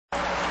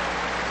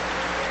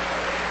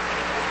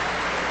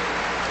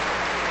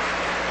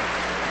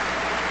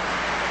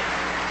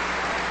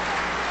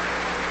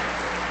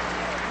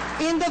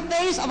In the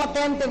face of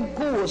attempted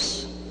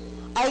coups,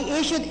 I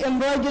issued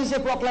emergency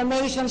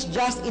proclamations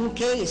just in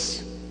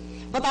case.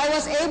 But I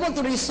was able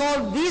to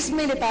resolve this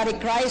military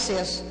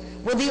crisis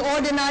with the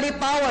ordinary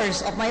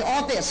powers of my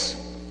office.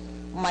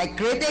 My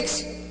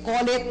critics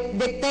call it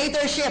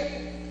dictatorship.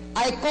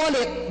 I call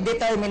it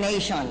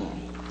determination.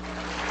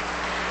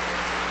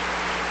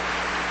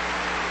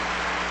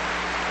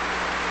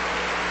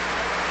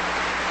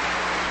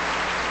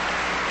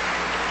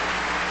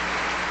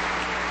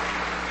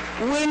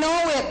 We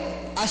know it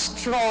as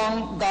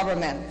strong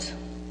government,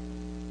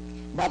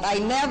 but I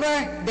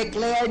never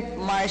declared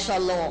martial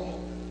law.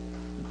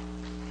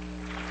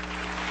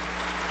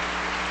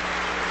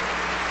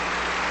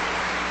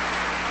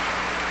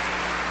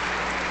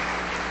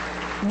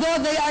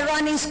 Though they are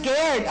running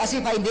scared as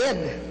if I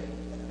did.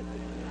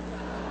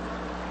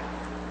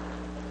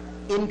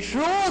 In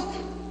truth,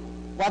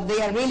 what they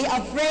are really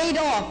afraid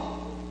of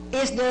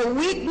is their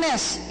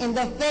weakness in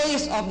the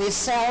face of this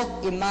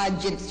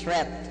self-imagined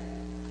threat.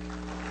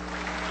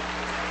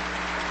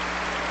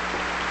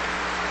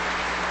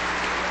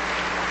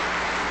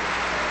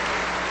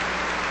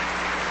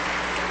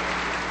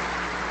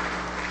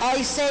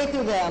 I say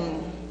to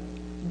them,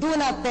 do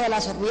not tell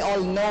us what we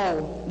all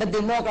know, that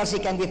democracy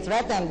can be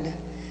threatened.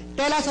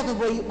 Tell us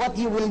what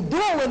you will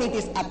do when it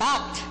is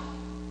attacked.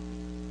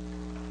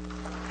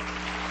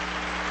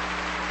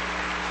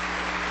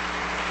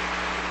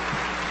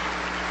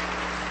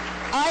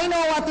 I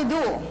know what to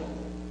do.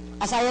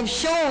 As I have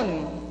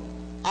shown,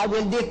 I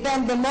will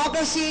defend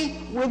democracy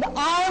with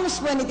arms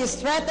when it is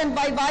threatened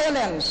by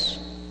violence,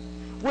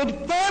 with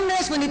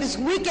firmness when it is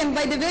weakened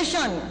by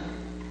division,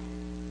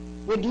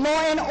 with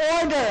law and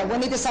order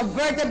when it is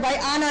subverted by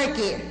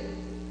anarchy,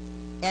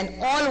 and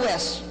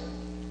always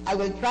I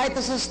will try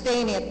to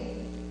sustain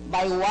it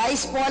by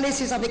wise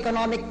policies of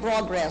economic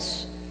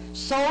progress,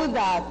 so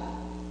that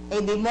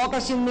a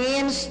democracy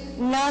means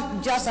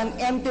not just an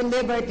empty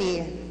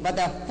liberty, but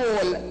a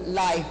full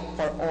life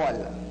for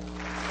all.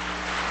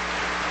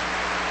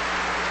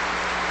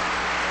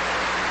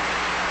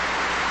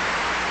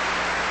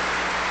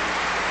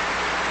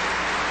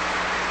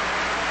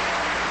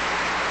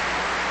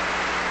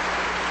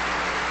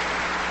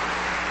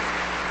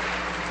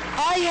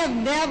 I have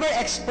never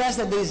expressed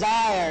a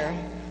desire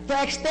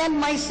to extend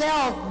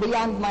myself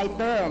beyond my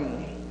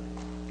term.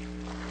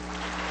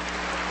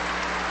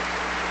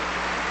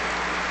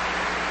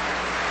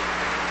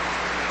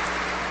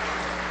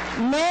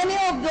 Many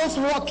of those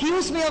who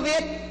accuse me of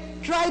it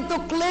tried to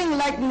cling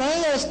like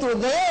nails to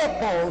their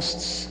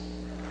posts.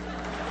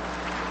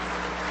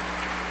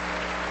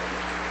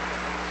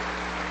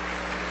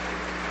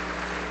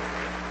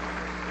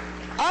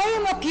 I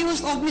am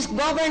accused of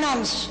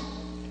misgovernance.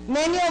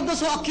 Many of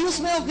those who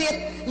accuse me of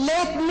it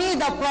left me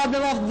the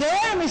problem of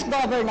their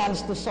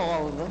misgovernance to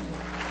solve.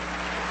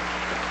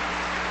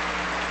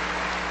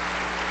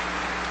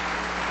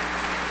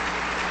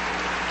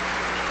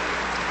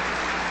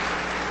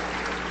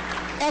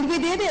 And we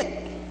did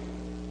it.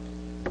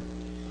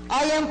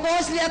 I am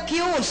falsely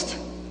accused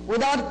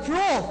without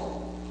proof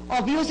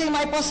of using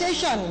my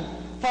position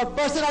for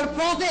personal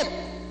profit.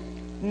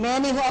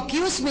 Many who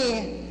accuse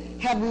me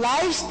have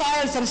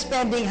lifestyles and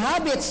spending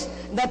habits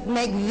that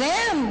make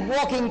them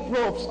walking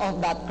proofs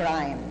of that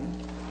crime.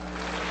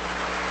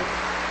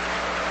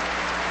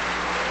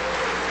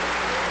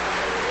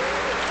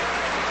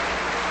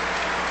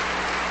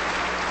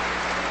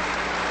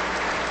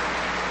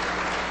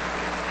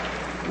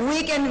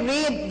 We can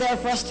read their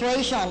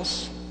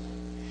frustrations.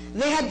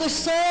 They had to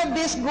serve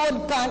this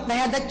good country. They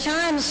had the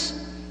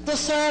chance to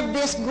serve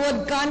this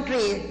good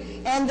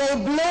country, and they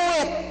blew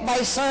it by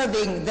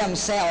serving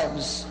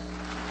themselves.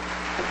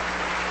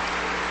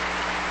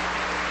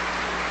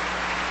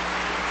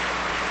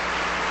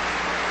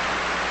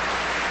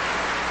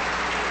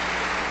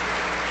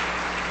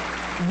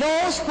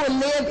 Those who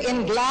live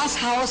in glass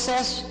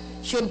houses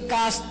should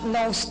cast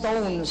no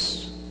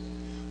stones.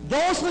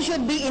 Those who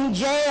should be in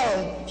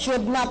jail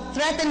should not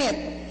threaten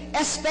it,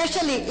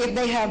 especially if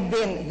they have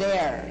been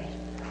there.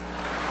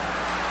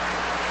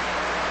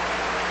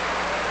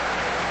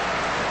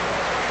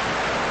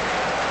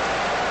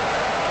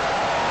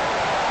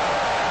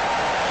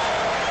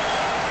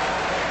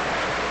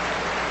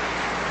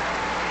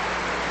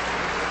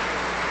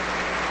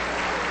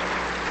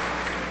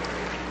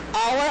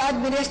 Our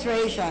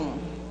administration,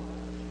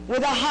 with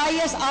the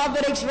highest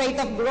average rate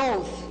of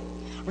growth,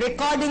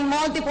 recording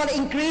multiple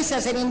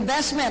increases in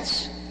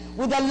investments,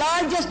 with the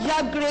largest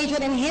job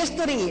creation in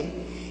history,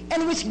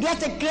 and which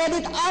gets a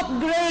credit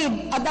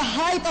upgrade at the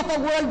height of a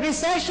world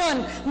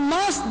recession,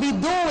 must be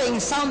doing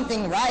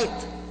something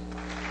right.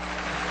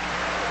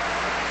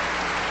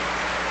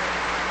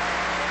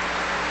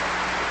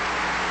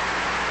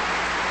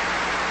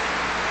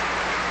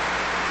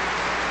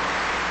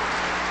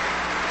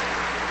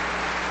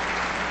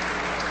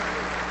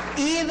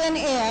 Even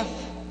if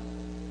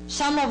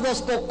some of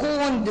those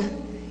cocooned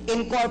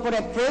in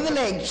corporate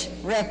privilege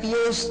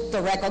refuse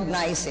to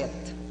recognize it.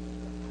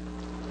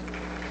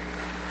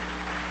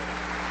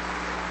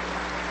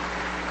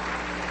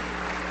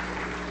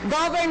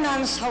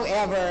 Governance,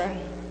 however,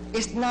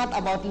 is not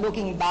about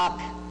looking back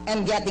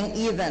and getting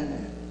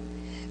even.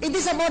 It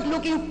is about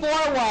looking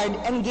forward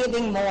and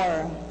giving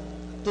more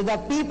to the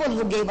people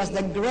who gave us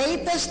the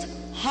greatest,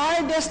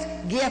 hardest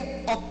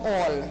gift of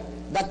all,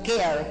 the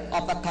care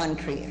of a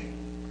country.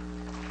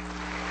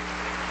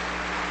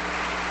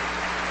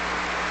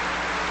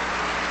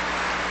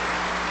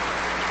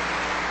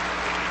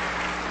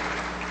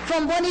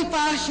 From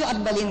Bonifacio at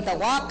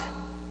Balintawak,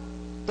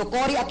 to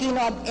Cory Aquino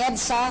at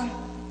EDSA,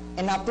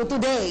 and up to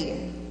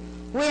today,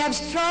 we have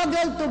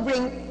struggled to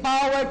bring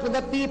power to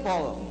the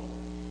people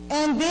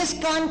and this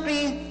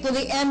country to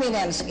the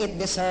eminence it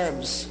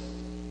deserves.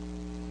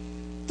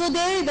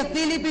 Today, the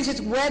Philippines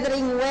is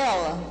weathering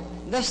well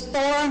the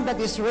storm that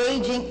is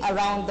raging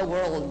around the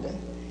world.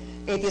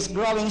 It is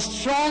growing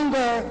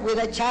stronger with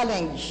a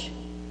challenge.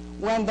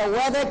 When the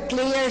weather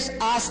clears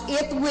as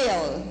it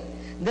will,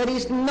 there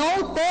is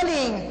no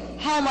telling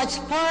how much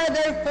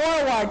farther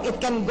forward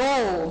it can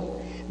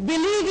go.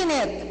 Believe in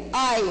it,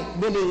 I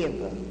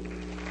believe.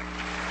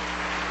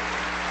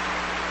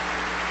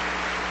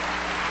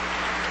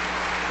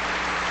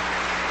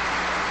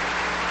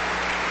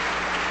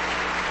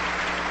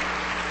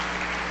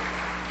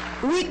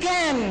 We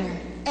can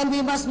and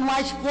we must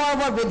march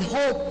forward with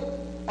hope,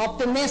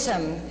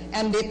 optimism,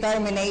 and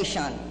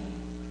determination.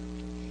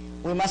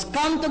 We must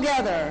come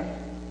together,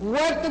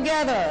 work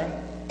together,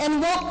 and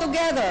walk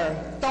together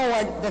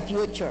toward the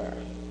future.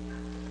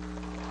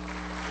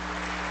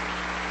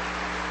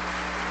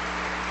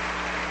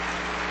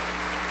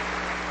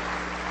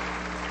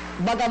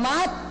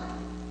 Bagamat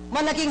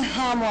malaking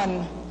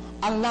hamon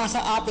ang nasa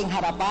ating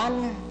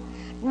harapan,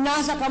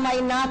 nasa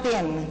kamay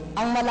natin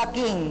ang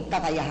malaking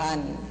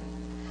kakayahan.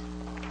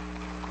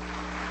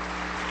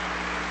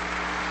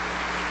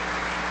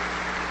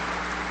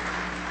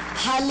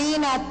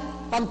 Halina't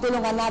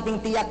pagtulungan nating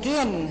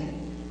tiyakin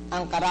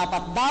ang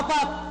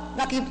karapat-dapat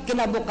na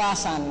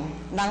kinabukasan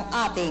ng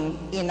ating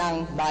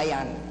inang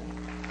bayan.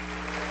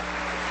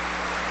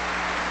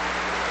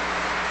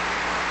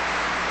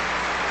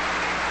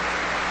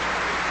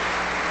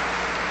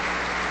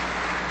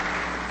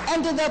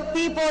 And to the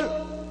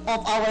people of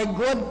our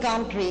good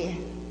country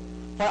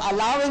for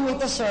allowing me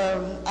to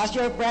serve as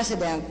your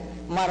president,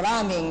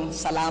 maraming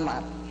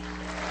salamat.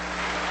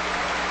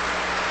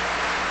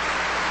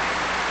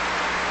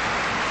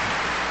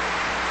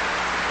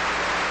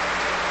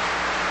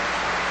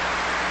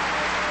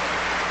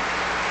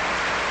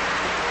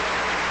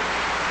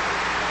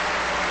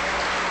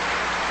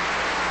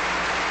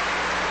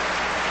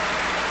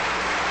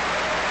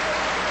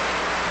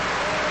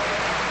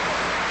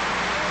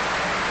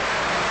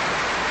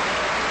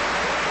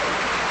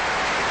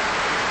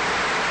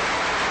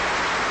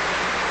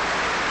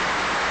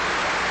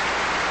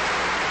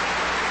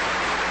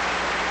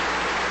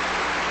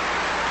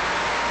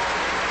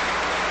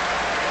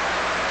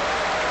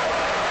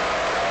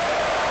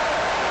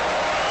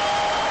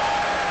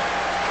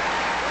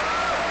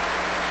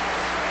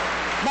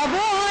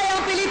 Mabuhay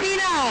ang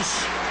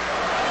Pilipinas!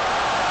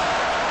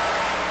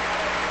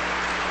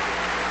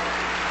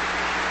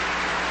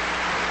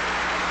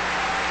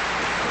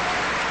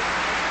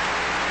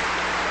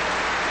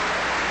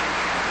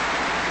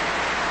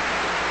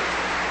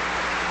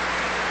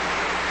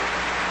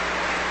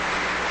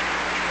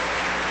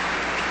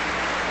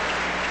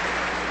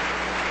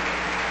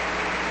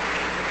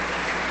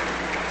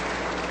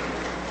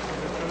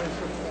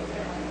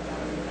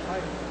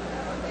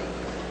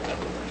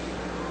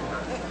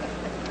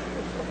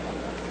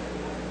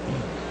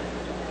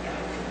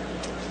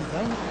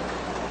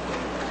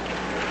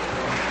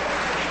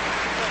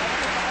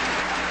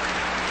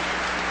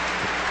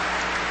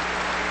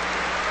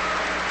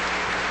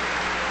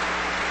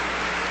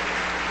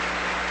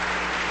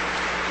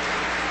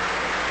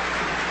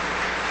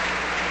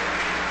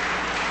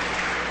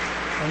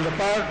 On the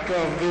part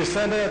of the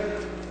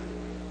Senate,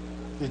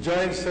 the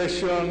joint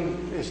session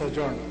is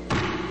adjourned.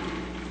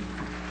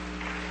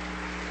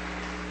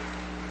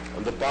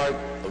 On the part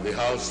of the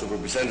House of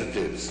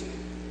Representatives,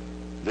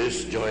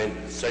 this joint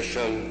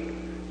session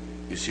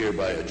is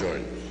hereby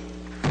adjourned.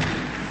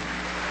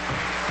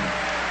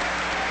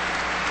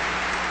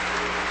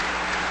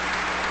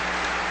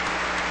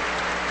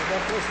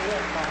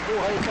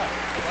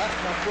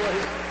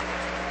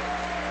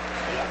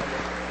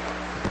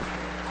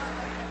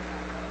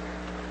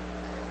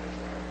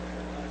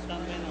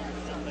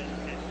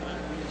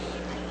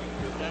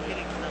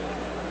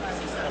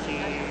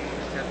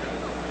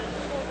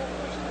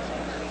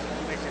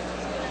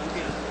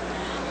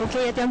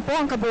 Okay, at yan po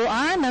ang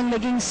kabuuan ng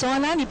naging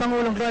Sona ni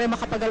Pangulong Gloria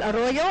Macapagal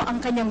Arroyo, ang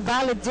kanyang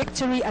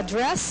valedictory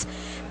address,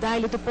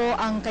 dahil ito po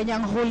ang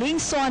kanyang huling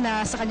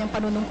Sona sa kanyang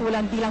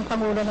panunungkulan bilang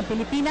Pangulo ng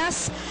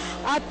Pilipinas.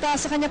 At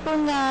sa kanya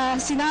pong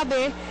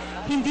sinabi,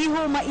 hindi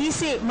ho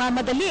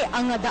mamadali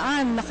ang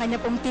daan na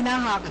kanya pong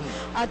tinahak.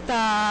 At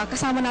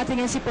kasama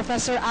natin ngayon si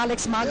Professor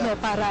Alex Magno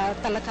para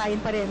talakayin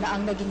pa rin na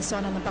ang naging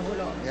Sona ng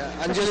Pangulo.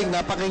 Angelique,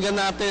 napakinggan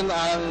natin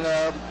ang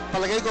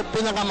palagay ko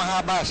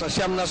pinakamahaba sa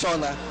siyam na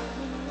Sona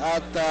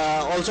at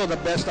also the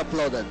best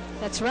applauded.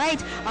 That's right.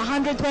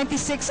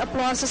 126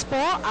 applauses po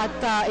at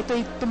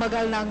ito'y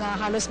tumagal ng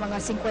halos mga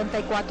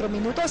 54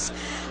 minutos.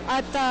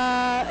 At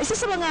isa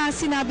sa mga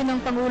sinabi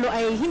ng Pangulo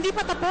ay hindi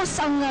pa tapos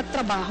ang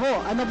trabaho.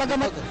 Ano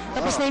bagamat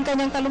tapos na yung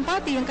kanyang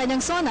talumpati, yung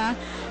kanyang Sona,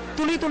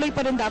 tuloy-tuloy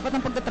pa rin dapat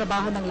ang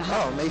pagtatrabaho ng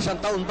lahat. May isang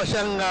taon pa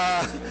siyang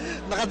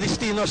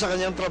nakadestino sa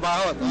kanyang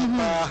trabaho. At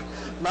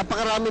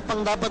napakarami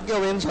pang dapat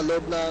gawin sa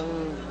loob ng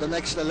the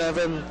next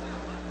 11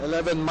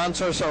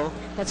 months or so.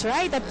 That's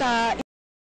right. At